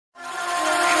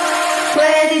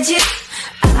Where did you?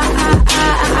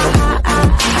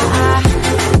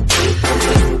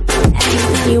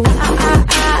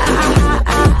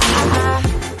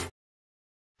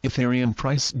 Ethereum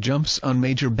price jumps on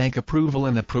major bank approval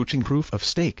and approaching proof of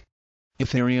stake.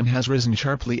 Ethereum has risen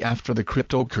sharply after the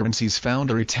cryptocurrency's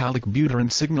founder Vitalik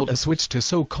Buterin signaled a switch to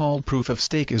so-called proof of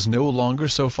stake is no longer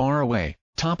so far away,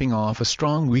 topping off a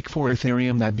strong week for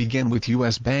Ethereum that began with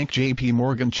U.S. bank J.P.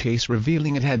 Morgan Chase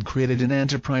revealing it had created an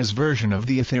enterprise version of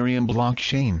the Ethereum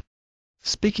blockchain.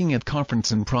 Speaking at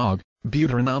conference in Prague,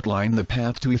 Buterin outlined the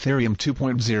path to Ethereum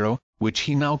 2.0, which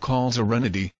he now calls a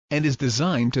remedy, and is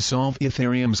designed to solve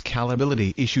Ethereum's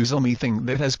scalability issues, a thing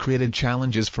that has created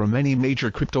challenges for many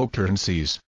major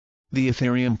cryptocurrencies. The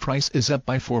Ethereum price is up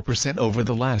by 4% over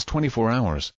the last 24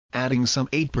 hours, adding some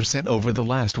 8% over the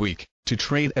last week, to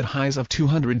trade at highs of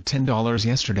 $210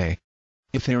 yesterday.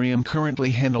 Ethereum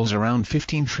currently handles around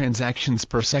 15 transactions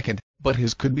per second, but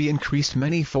his could be increased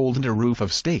many-fold under proof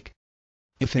of stake.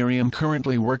 Ethereum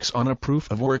currently works on a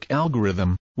proof-of-work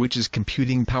algorithm, which is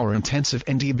computing power-intensive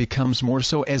and becomes more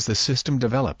so as the system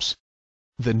develops.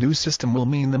 The new system will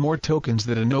mean the more tokens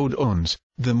that a node owns,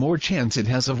 the more chance it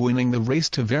has of winning the race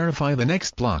to verify the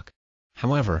next block.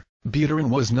 However, Buterin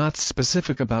was not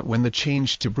specific about when the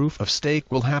change to proof of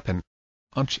stake will happen.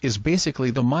 Which is basically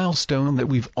the milestone that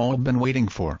we've all been waiting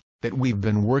for, that we've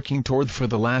been working toward for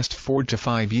the last 4 to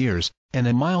 5 years, and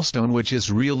a milestone which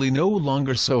is really no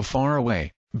longer so far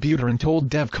away, Buterin told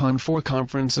DevCon 4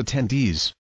 conference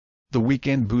attendees. The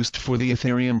weekend boost for the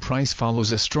Ethereum price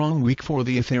follows a strong week for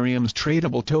the Ethereum's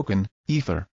tradable token,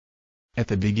 Ether. At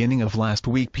the beginning of last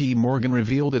week, P. Morgan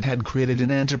revealed it had created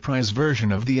an enterprise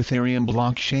version of the Ethereum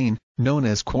blockchain, known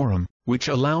as Quorum, which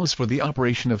allows for the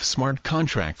operation of smart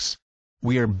contracts.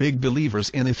 "We are big believers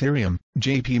in Ethereum,"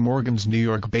 J.P. Morgan's New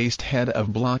York-based head of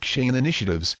blockchain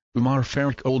initiatives, Umar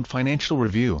Farouk told Financial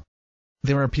Review.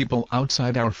 "There are people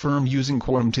outside our firm using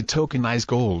Quorum to tokenize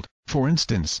gold, for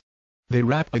instance. They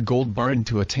wrap a gold bar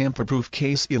into a tamper-proof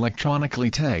case electronically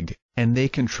tagged, and they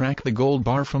can track the gold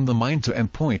bar from the mine to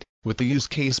endpoint, with the use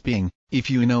case being, if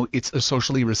you know it's a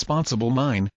socially responsible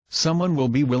mine, someone will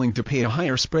be willing to pay a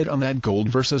higher spread on that gold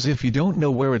versus if you don't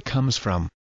know where it comes from.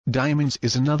 Diamonds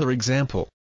is another example."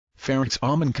 Farouk's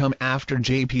comment come after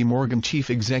J.P. Morgan chief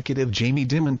executive Jamie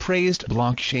Dimon praised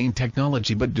blockchain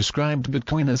technology but described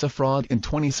Bitcoin as a fraud in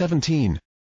 2017.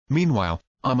 Meanwhile,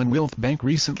 Commonwealth Bank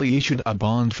recently issued a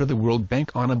bond for the World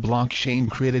Bank on a blockchain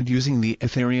created using the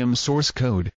Ethereum source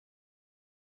code.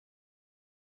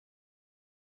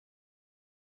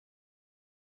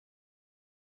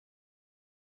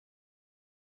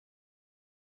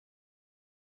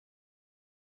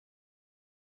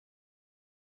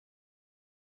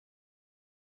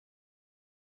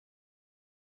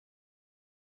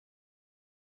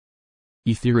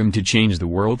 Ethereum to change the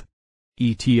world?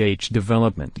 ETH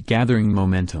development gathering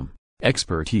momentum.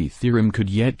 Expert Ethereum could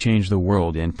yet change the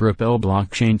world and propel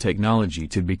blockchain technology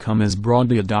to become as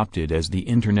broadly adopted as the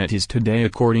Internet is today,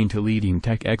 according to leading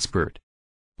tech expert.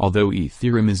 Although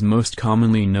Ethereum is most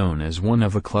commonly known as one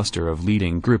of a cluster of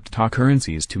leading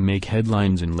cryptocurrencies to make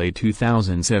headlines in late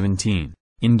 2017,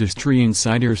 industry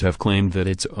insiders have claimed that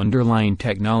its underlying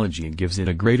technology gives it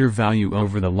a greater value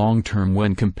over the long term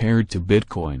when compared to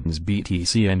Bitcoin's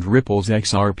BTC and Ripple's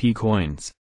XRP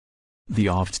coins. The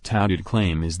oft-touted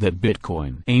claim is that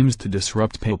Bitcoin aims to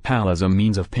disrupt PayPal as a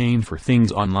means of paying for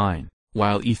things online,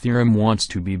 while Ethereum wants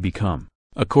to become,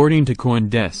 according to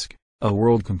CoinDesk, a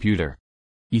world computer.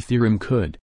 Ethereum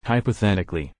could,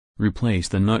 hypothetically, replace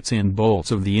the nuts and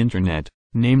bolts of the Internet,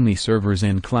 namely servers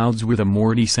and clouds, with a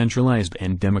more decentralized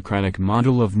and democratic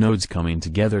model of nodes coming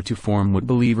together to form what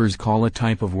believers call a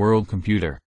type of world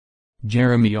computer.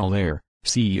 Jeremy Allaire,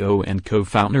 CEO and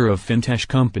co-founder of fintech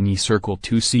company Circle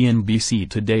told CNBC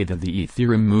today that the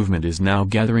Ethereum movement is now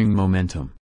gathering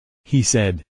momentum. He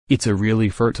said, "It's a really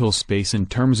fertile space in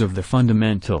terms of the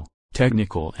fundamental,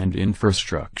 technical and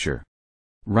infrastructure.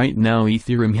 Right now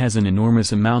Ethereum has an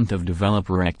enormous amount of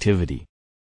developer activity."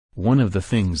 One of the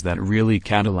things that really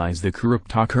catalyzed the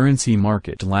cryptocurrency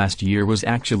market last year was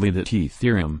actually that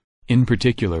Ethereum, in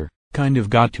particular, kind of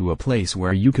got to a place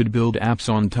where you could build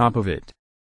apps on top of it.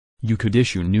 You could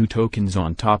issue new tokens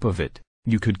on top of it,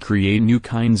 you could create new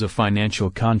kinds of financial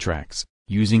contracts,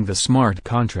 using the smart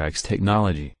contracts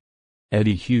technology.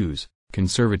 Eddie Hughes,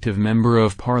 Conservative Member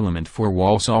of Parliament for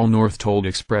Walsall North, told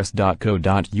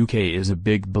Express.co.uk is a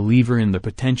big believer in the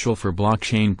potential for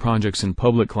blockchain projects in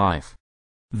public life.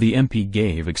 The MP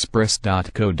gave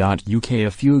Express.co.uk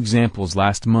a few examples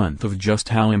last month of just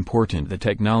how important the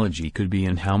technology could be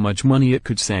and how much money it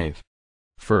could save.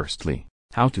 Firstly,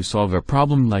 how to solve a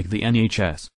problem like the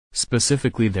NHS,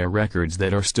 specifically their records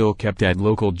that are still kept at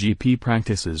local GP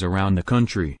practices around the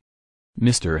country.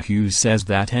 Mr. Hughes says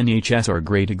that NHS are a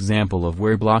great example of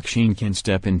where blockchain can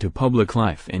step into public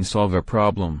life and solve a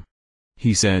problem.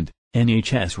 He said,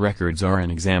 NHS records are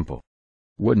an example.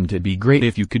 Wouldn't it be great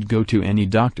if you could go to any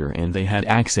doctor and they had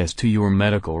access to your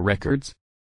medical records?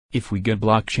 If we get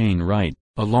blockchain right,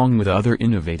 along with other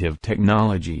innovative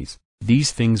technologies,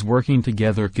 these things working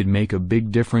together could make a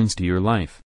big difference to your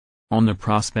life. On the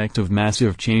prospect of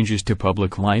massive changes to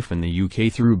public life in the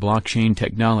UK through blockchain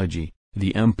technology,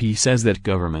 the MP says that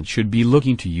government should be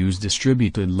looking to use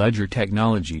distributed ledger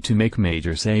technology to make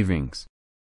major savings.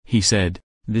 He said,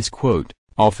 this quote,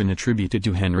 often attributed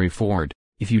to Henry Ford,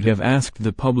 if you'd have asked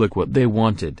the public what they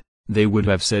wanted, they would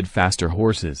have said faster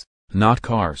horses, not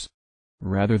cars.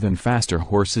 Rather than faster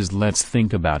horses, let's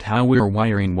think about how we're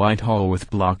wiring Whitehall with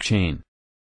blockchain.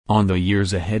 On the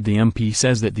years ahead, the MP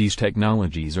says that these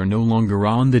technologies are no longer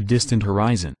on the distant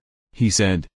horizon. He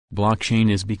said, blockchain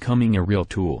is becoming a real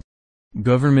tool.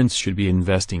 Governments should be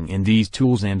investing in these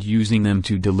tools and using them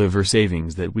to deliver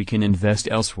savings that we can invest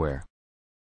elsewhere.